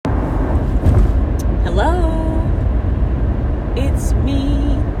Hello, it's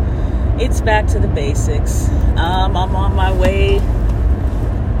me. It's back to the basics. I'm on my way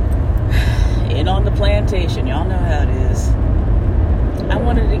in on the plantation. Y'all know how it is. I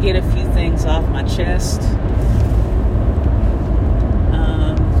wanted to get a few things off my chest.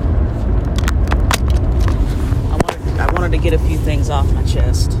 I wanted to get a few things off my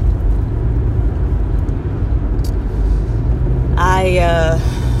chest. I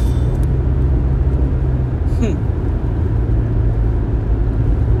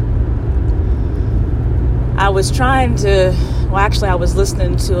was I was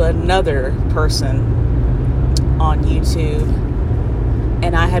listening to another person on YouTube,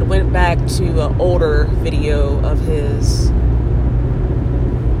 and I had went back to an older video of his,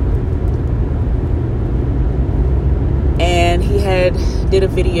 and he did a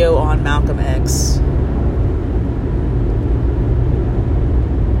video on Malcolm X.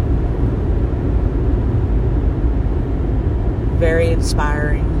 Very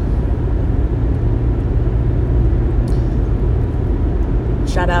inspiring.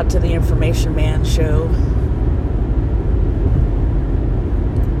 Shout out to the Information Man show.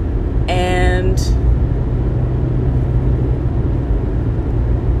 And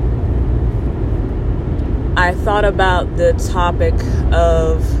I thought about the topic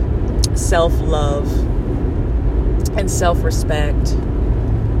of self-love and self-respect.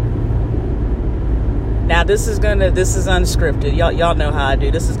 Now this is unscripted. Y'all know how I do.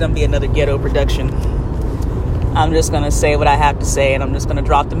 This is gonna be another ghetto production. I'm just gonna say what I have to say, and I'm just gonna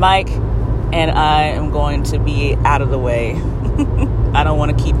drop the mic, and I am going to be out of the way. I don't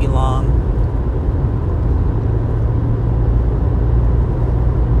want to keep you long.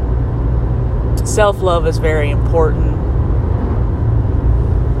 Self-love is very important,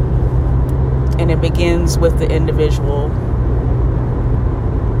 and it begins with the individual.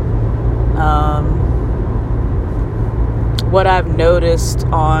 What I've noticed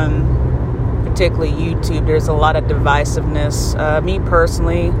on particularly YouTube, there's a lot of divisiveness. Me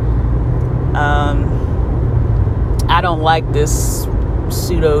personally, I don't like this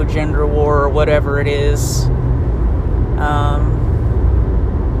pseudo gender war or whatever it is.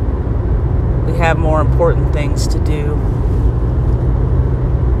 We have more important things to do.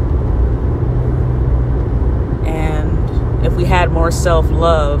 And if we had more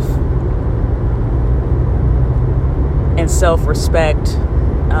self-love and self-respect,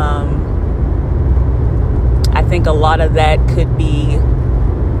 I think a lot of that could be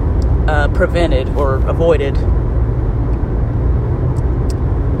prevented or avoided.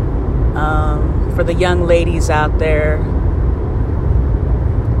 For the young ladies out there,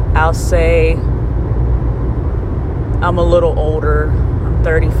 I'll say I'm a little older. I'm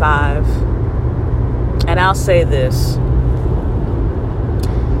 35. And I'll say this.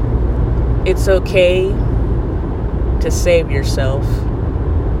 It's okay to save yourself.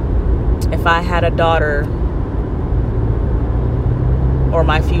 If I had a daughter, or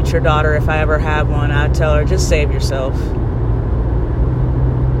my future daughter, if I ever have one, I'd tell her, just save yourself.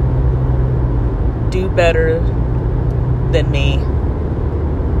 Do better than me.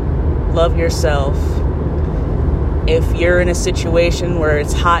 Love yourself. If you're in a situation where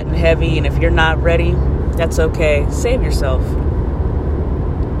it's hot and heavy, and if you're not ready, that's okay. Save yourself.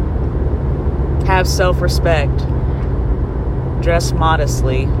 Have self-respect. Dress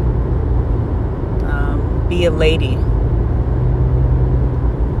modestly. Be a lady.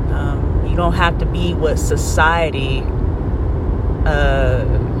 You don't have to be what society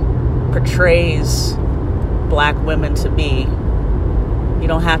portrays black women to be. You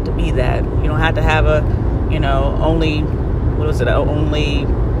don't have to be that. You don't have to have only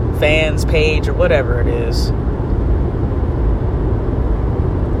fans page or whatever it is.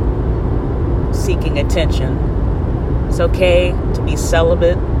 Seeking attention. It's okay to be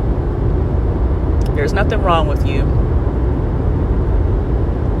celibate. There's nothing wrong with you.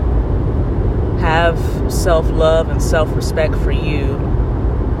 Have self-love and self-respect for you,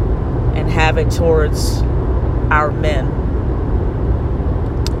 and have it towards our men.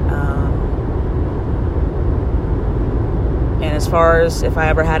 And as far as if I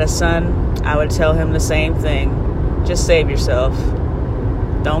ever had a son, I would tell him the same thing. Just save yourself.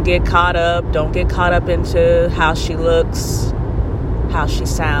 Don't get caught up. Don't get caught up into how she looks, how she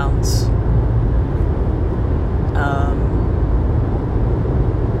sounds.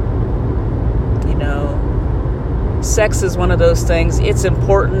 Sex is one of those things. It's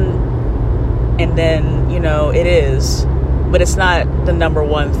important, and then, it is, but it's not the number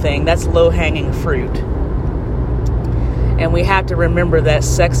one thing. That's low-hanging fruit. And we have to remember that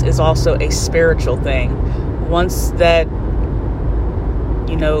sex is also a spiritual thing. Once that,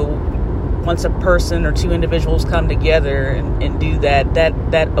 once a person or two individuals come together and do that,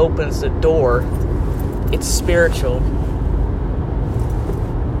 that opens the door. It's spiritual.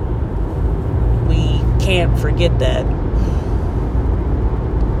 We can't forget that.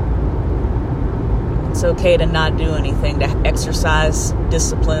 It's okay to not do anything, to exercise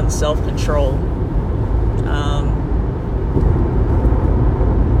discipline, self-control.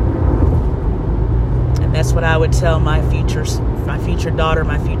 And that's what I would tell my future daughter,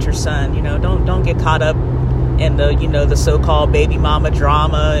 my future son. Don't get caught up in the so-called baby mama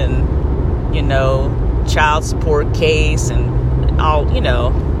drama and child support case and all.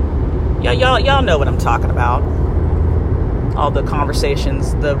 Y'all know what I'm talking about. All the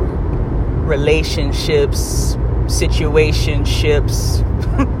conversations, the relationships, situationships,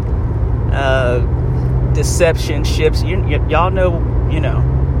 deceptionships. Y'all know.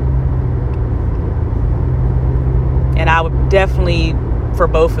 And I would definitely, for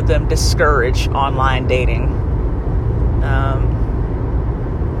both of them, discourage online dating.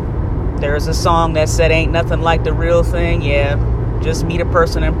 There's a song that said, "Ain't nothing like the real thing." Yeah, just meet a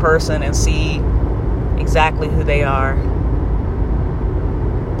person in person and see exactly who they are.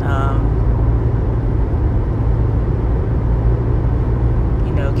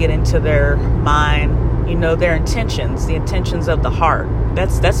 Get into their mind, their intentions, the intentions of the heart.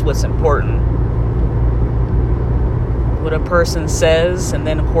 That's what's important. What a person says, and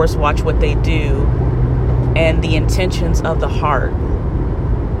then of course watch what they do, and the intentions of the heart.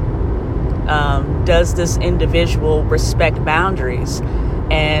 Does this individual respect boundaries?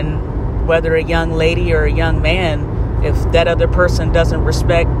 And whether a young lady or a young man, if that other person doesn't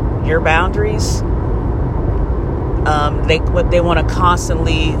respect your boundaries, they want to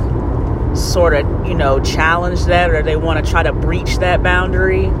constantly sort of, challenge that, or they want to try to breach that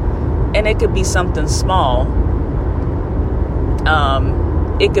boundary. And it could be something small.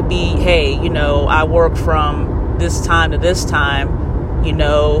 It could be, hey, I work from this time to this time,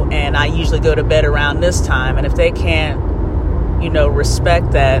 and I usually go to bed around this time. And if they can't,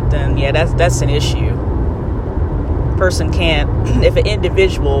 respect that, then yeah, that's an issue. Person can't, if an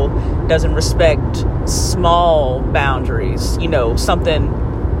individual doesn't respect small boundaries, something,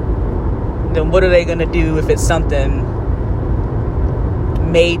 then what are they going to do if it's something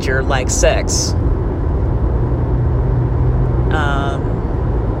major like sex?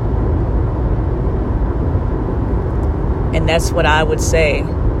 And that's what I would say.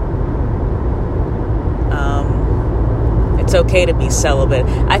 It's okay to be celibate.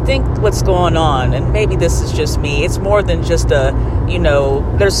 I think what's going on, and maybe this is just me, it's more than just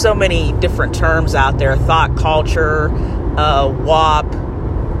there's so many different terms out there: thought culture, WAP,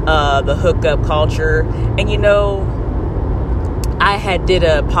 the hookup culture. And I did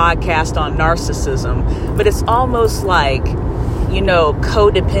a podcast on narcissism, but it's almost like,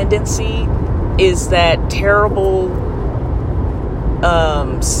 codependency is that terrible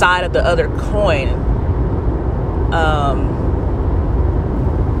side of the other coin.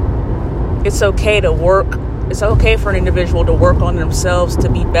 It's okay to work. It's okay for an individual to work on themselves to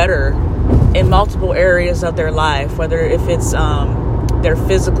be better in multiple areas of their life, whether if it's their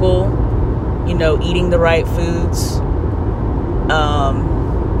physical, eating the right foods,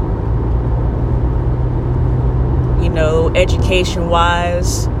 education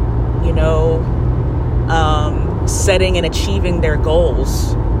wise, setting and achieving their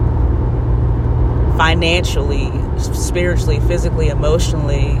goals financially, spiritually, physically,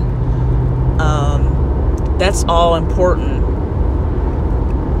 emotionally. That's all important.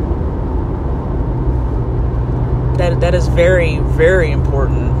 That is very, very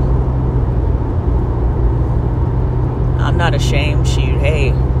important. I'm not ashamed.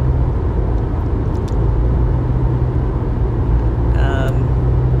 Hey.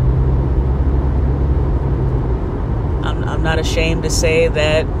 I'm not ashamed to say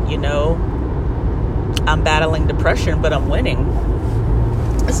that, I'm battling depression, but I'm winning.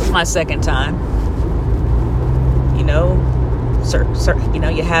 This is my second time.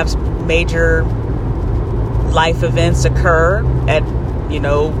 You have major life events occur at,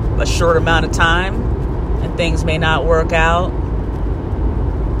 a short amount of time, and things may not work out,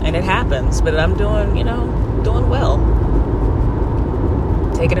 and it happens, but I'm doing well.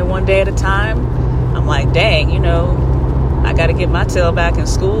 Taking it one day at a time. I'm like, dang, I got to get my tail back in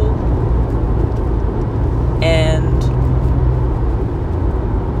school and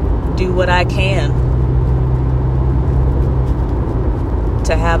do what I can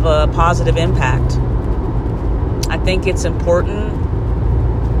to have a positive impact. I think it's important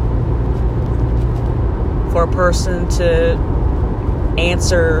for a person to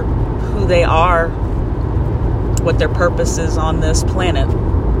answer who they are, what their purpose is on this planet.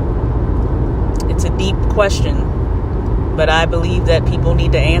 deep question, but I believe that people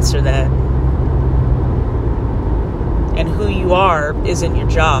need to answer that. And who you are isn't your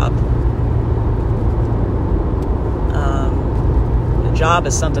job. The job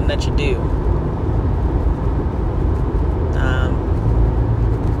is something that you do.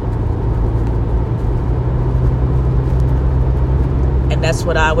 And that's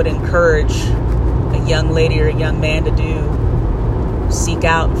what I would encourage a young lady or a young man to do. Seek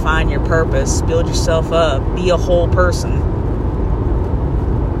out and find your purpose. Build yourself up. Be a whole person.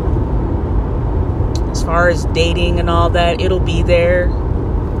 As far as dating and all that, it'll be there.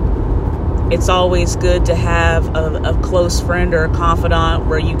 It's always good to have a close friend or a confidant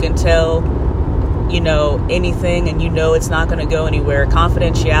where you can tell, anything and it's not going to go anywhere.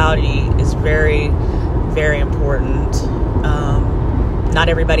 Confidentiality is very, very important. Not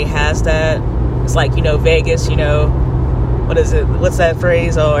everybody has that. It's like, Vegas, what is it? What's that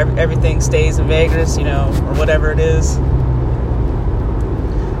phrase? Oh, everything stays in Vegas, or whatever it is.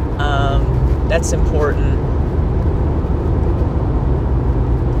 That's important.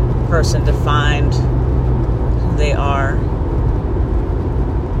 Person to find who they are.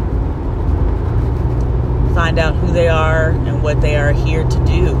 Find out who they are and what they are here to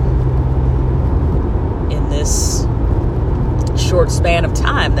do in this short span of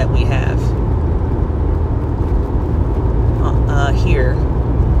time that we have here.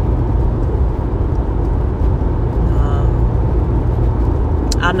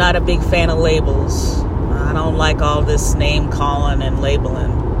 I'm not a big fan of labels. I don't like all this name calling and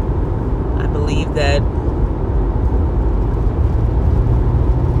labeling. I believe that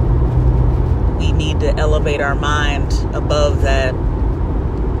we need to elevate our mind above that,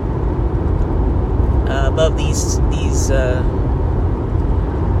 above these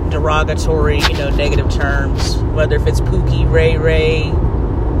derogatory, negative terms. Whether if it's Pookie, Ray Ray,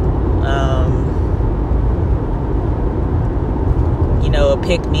 a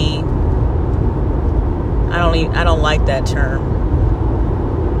pick me. I don't like that term.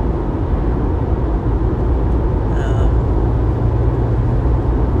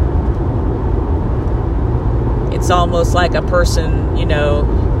 It's almost like a person,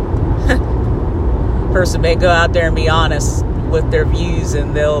 person may go out there and be honest with their views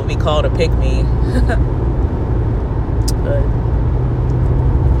and they'll be called a pick me. But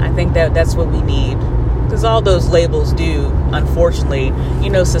I think that's what we need. Because all those labels do, unfortunately,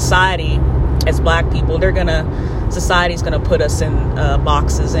 society, as black people, society's gonna put us in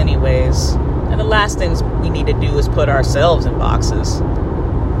boxes anyways. And the last things we need to do is put ourselves in boxes.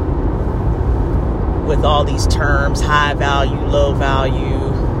 With all these terms, high value, low value.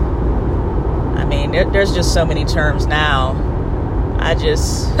 I mean, there's just so many terms now.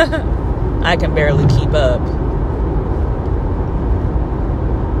 I can barely keep up.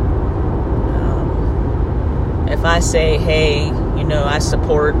 If I say, hey, I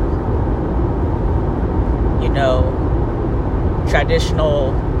support,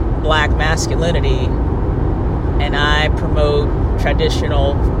 traditional black masculinity, and I promote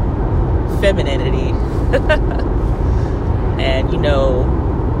traditional femininity, and,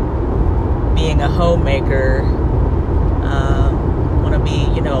 being a homemaker, want to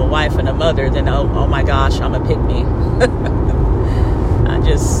be, a wife and a mother, then, oh my gosh, I'm a pick-me.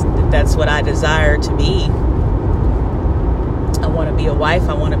 That's what I desire to be. I want to be a wife.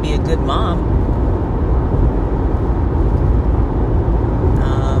 I want to be a good mom.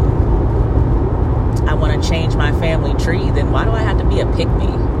 I want to change my family tree. Then why do I have to be a pick-me?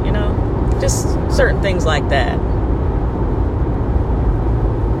 Just certain things like that.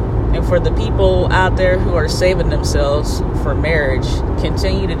 And for the people out there who are saving themselves for marriage,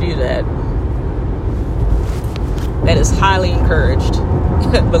 continue to do that. That is highly encouraged.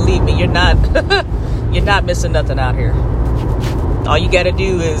 Believe me, you're not missing nothing out here. All you got to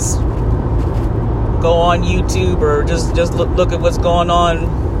do is go on YouTube or just look at what's going on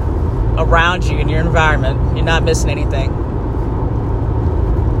around you in your environment. You're not missing anything.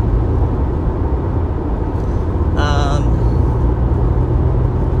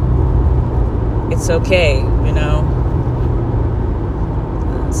 It's okay,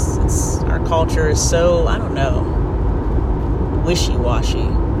 It's our culture is so, I don't know, wishy-washy.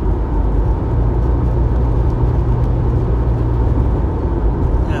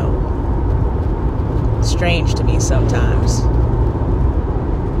 Strange to me sometimes.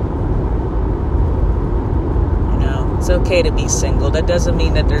 It's okay to be single. That doesn't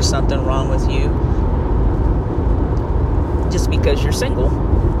mean that there's something wrong with you just because you're single.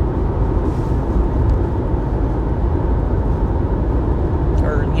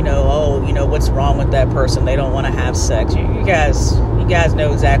 Or, what's wrong with that person? They don't want to have sex. You guys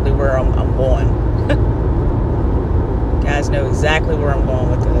know exactly where I'm going. You guys know exactly where I'm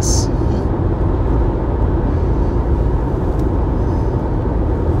going with this.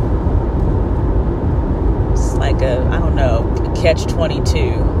 It's like a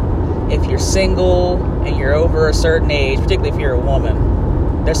catch-22. If you're single and you're over a certain age, particularly if you're a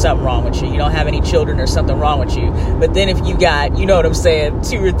woman, there's something wrong with you. You don't have any children, there's something wrong with you. But then if you got, you know what I'm saying,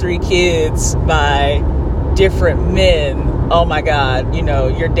 2 or 3 kids by different men, oh my God,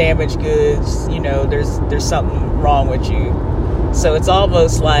 you're damaged goods, there's something wrong with you. So it's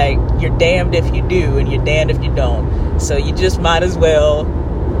almost like you're damned if you do and you're damned if you don't. So you just might as well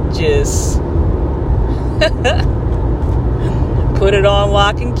just put it on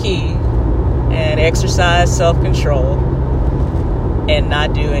lock and key and exercise self-control and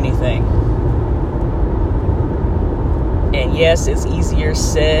not do anything. And yes, it's easier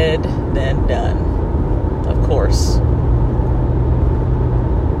said than done, of course.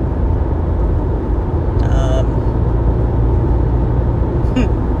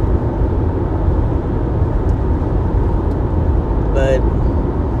 But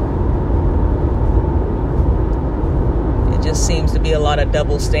it just seems to be a lot of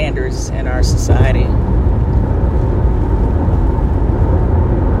double standards in our society.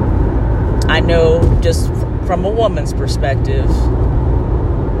 I know just from a woman's perspective,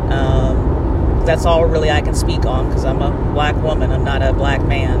 that's all really I can speak on because I'm a black woman. I'm not a black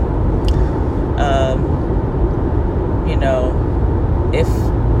man. If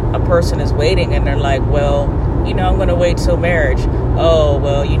a person is waiting and they're like, well, I'm going to wait till marriage. Oh,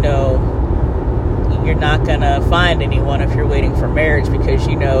 well, you're not going to find anyone if you're waiting for marriage because,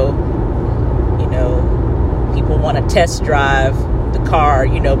 people want to test drive the car,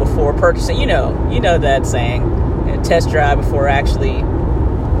 before purchasing, you know that saying, test drive before actually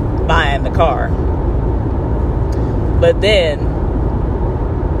buying the car. But then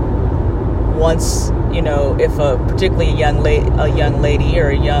once, if particularly a young lady or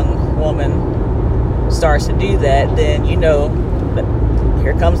a young woman starts to do that, then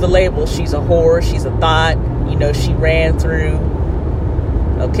here comes the label. She's a whore. She's a thought. She ran through.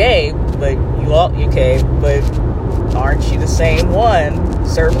 Okay, but aren't you the same one?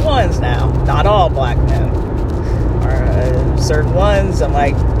 Certain ones now, not all black men. Certain ones, I'm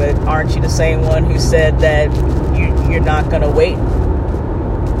like, but aren't you the same one who said that you're not going to wait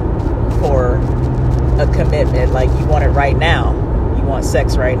for a commitment? Like you want it right now. You want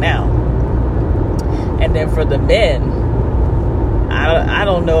sex right now. And then for the men, I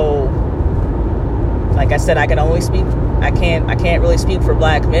don't know. Like I said, I can't really speak for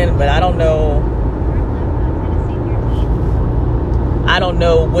black men, but I don't know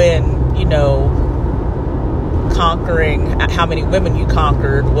when, conquering how many women you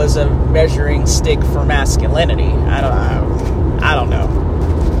conquered was a measuring stick for masculinity. I don't know.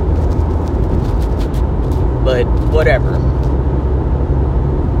 But whatever.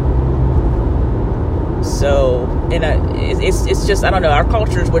 So, it's just, I don't know, our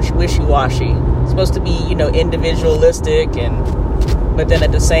culture is wishy-washy. It's supposed to be, individualistic, but then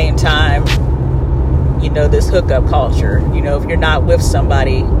at the same time, this hookup culture. If you're not with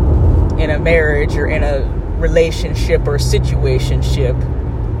somebody in a marriage or in a relationship or situationship,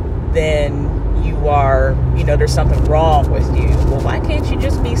 then you are, there's something wrong with you. Well, why can't you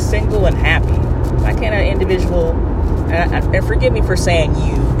just be single and happy? Why can't an individual, and forgive me for saying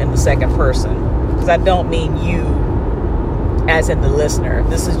you in the second person, because I don't mean you as in the listener.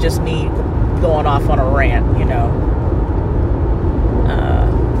 This is just me going off on a rant,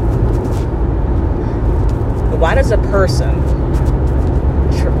 but why does a person,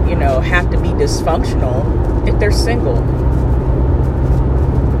 have to be dysfunctional if they're single?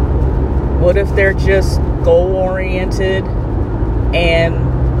 What if they're just goal-oriented and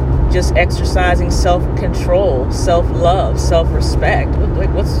just exercising self-control, self-love, self-respect?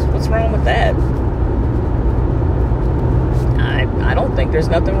 What's wrong with that? I don't think there's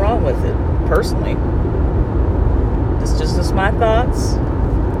nothing wrong with it, personally. It's just my thoughts.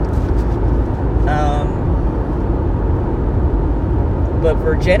 But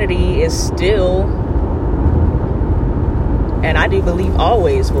virginity is still, and I do believe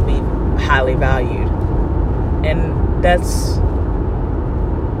always will be, highly valued. And that's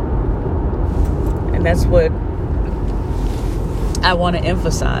what I want to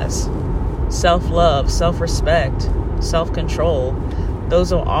emphasize. Self-love, self-respect, self-control.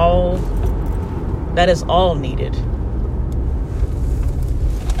 That is all needed.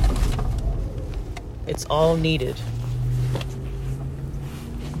 It's all needed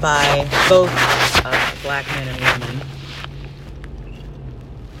by both black men and women,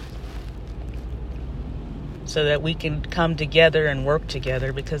 so that we can come together and work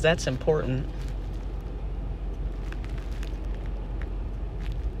together, because that's important.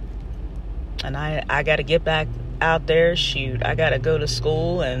 And I got to get back out there. Shoot, I got to go to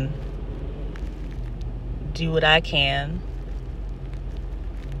school and do what I can.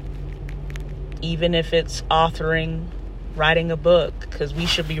 Even if it's authoring, writing a book, because we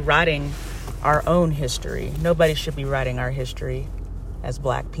should be writing our own history. Nobody should be writing our history as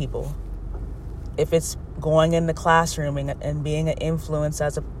Black people. If it's going in the classroom and being an influence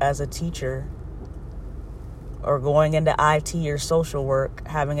as a teacher, or going into IT or social work,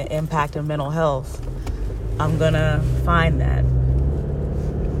 having an impact in mental health, I'm gonna find that.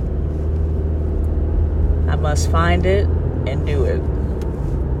 I must find it and do it.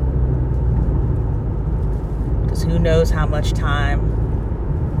 Because who knows how much time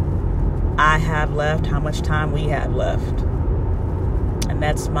I have left, how much time we have left. And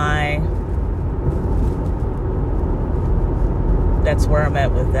that's where I'm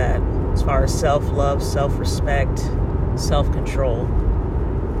at with that. As far as self-love, self-respect, self-control.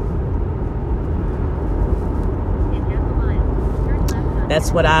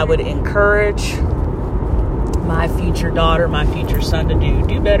 That's what I would encourage my future daughter, my future son to do.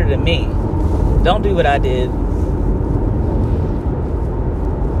 Do better than me. Don't do what I did.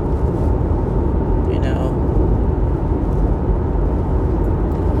 You know.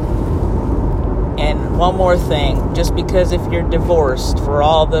 And one more thing, just because if you're divorced, for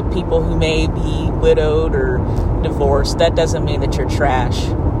all the people who may be widowed or divorced, that doesn't mean that you're trash.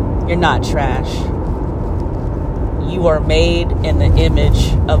 You're not trash. You are made in the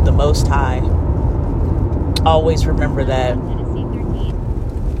image of the Most High. Always remember that.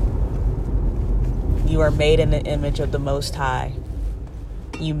 You are made in the image of the Most High.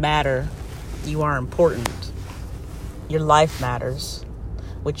 You matter. You are important. Your life matters.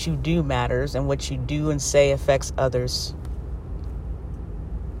 What you do matters, and what you do and say affects others.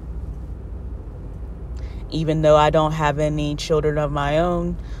 Even though I don't have any children of my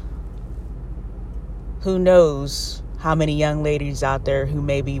own, who knows how many young ladies out there who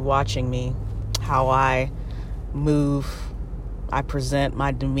may be watching me, how I move, I present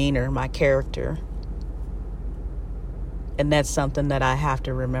my demeanor, my character. And that's something that I have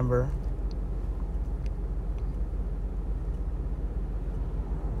to remember.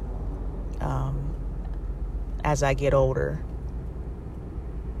 As I get older.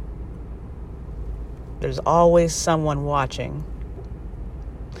 There's always someone watching.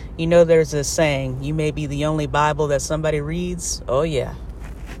 You know, there's a saying, you may be the only Bible that somebody reads. Oh, yeah.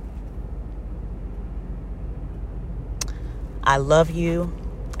 I love you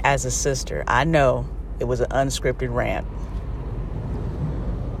as a sister. I know it was an unscripted rant.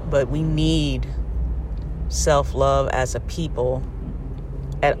 But we need self-love as a people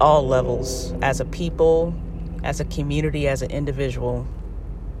at all levels. As a people, as a community, as an individual.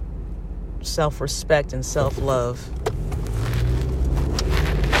 Self-respect and self-love.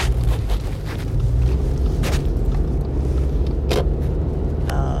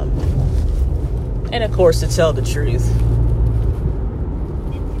 And of course, to tell the truth,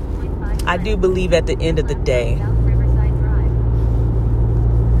 I do believe at the end of the day,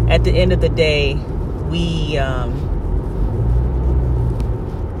 we,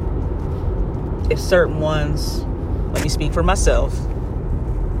 if certain ones, let me speak for myself,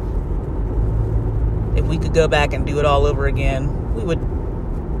 if we could go back and do it all over again, we would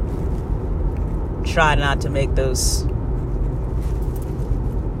try not to make those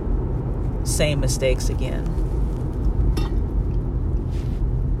same mistakes again.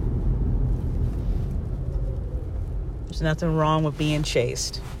 There's nothing wrong with being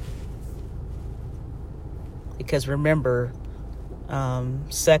chaste. Because remember,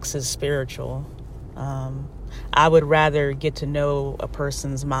 sex is spiritual. I would rather get to know a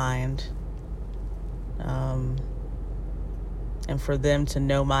person's mind, and for them to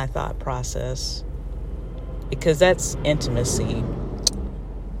know my thought process, because that's intimacy.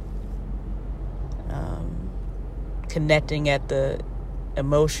 Connecting at the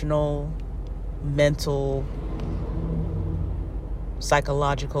emotional, mental,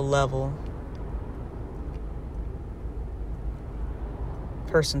 psychological level.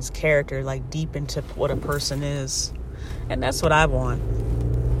 Person's character, like deep into what a person is. And that's what I want.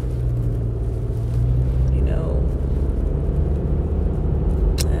 You know,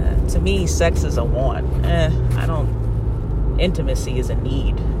 to me, sex is a want. Intimacy is a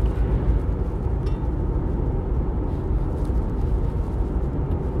need.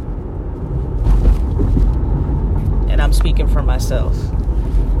 And I'm speaking for myself.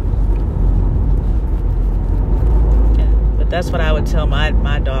 That's what I would tell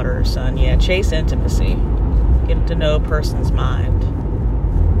my daughter or son. Yeah, chase intimacy. Get to know a person's mind.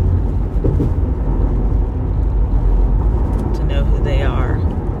 To know who they are.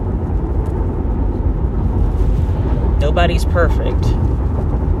 perfect.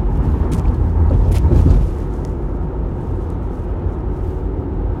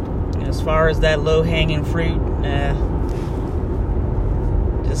 As far as that low-hanging fruit,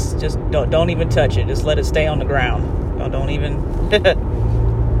 just don't even touch it. Just let it stay on the ground. Don't even. Yeah.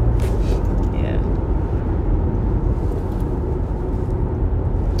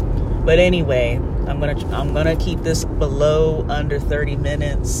 But anyway, I'm gonna keep this below under 30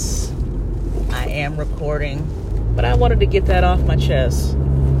 minutes. I am recording, but I wanted to get that off my chest.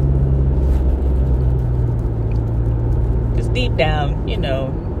 Because deep down,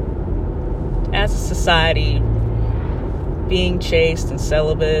 as a society, being chaste and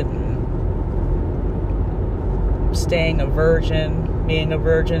celibate and staying a virgin, being a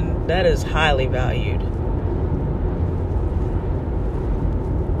virgin, that is highly valued.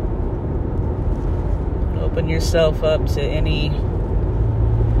 Don't open yourself up to any,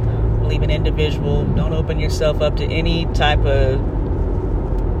 believe an individual, don't open yourself up to any type of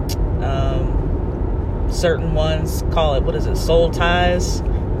certain ones, call it, soul ties.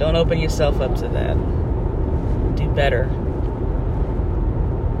 Don't open yourself up to that. Do better.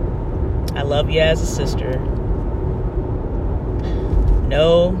 I love you as a sister.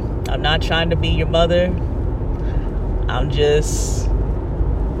 No, I'm not trying to be your mother. I'm just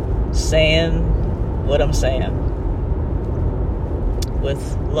saying what I'm saying.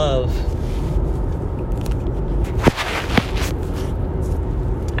 With love.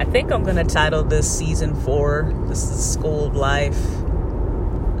 I think I'm going to title this season 4. This is School of Life.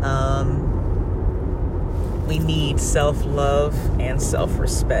 We need self-love and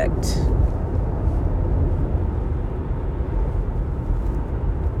self-respect.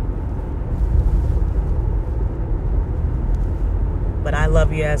 But I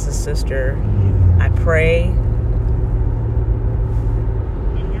love you as a sister. I pray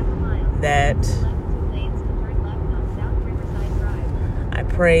that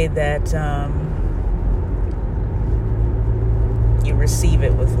you receive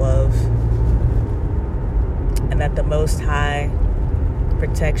it with love, and that the Most High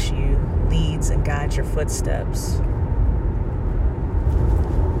protects you, leads and guides your footsteps.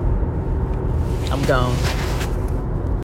 I'm gone.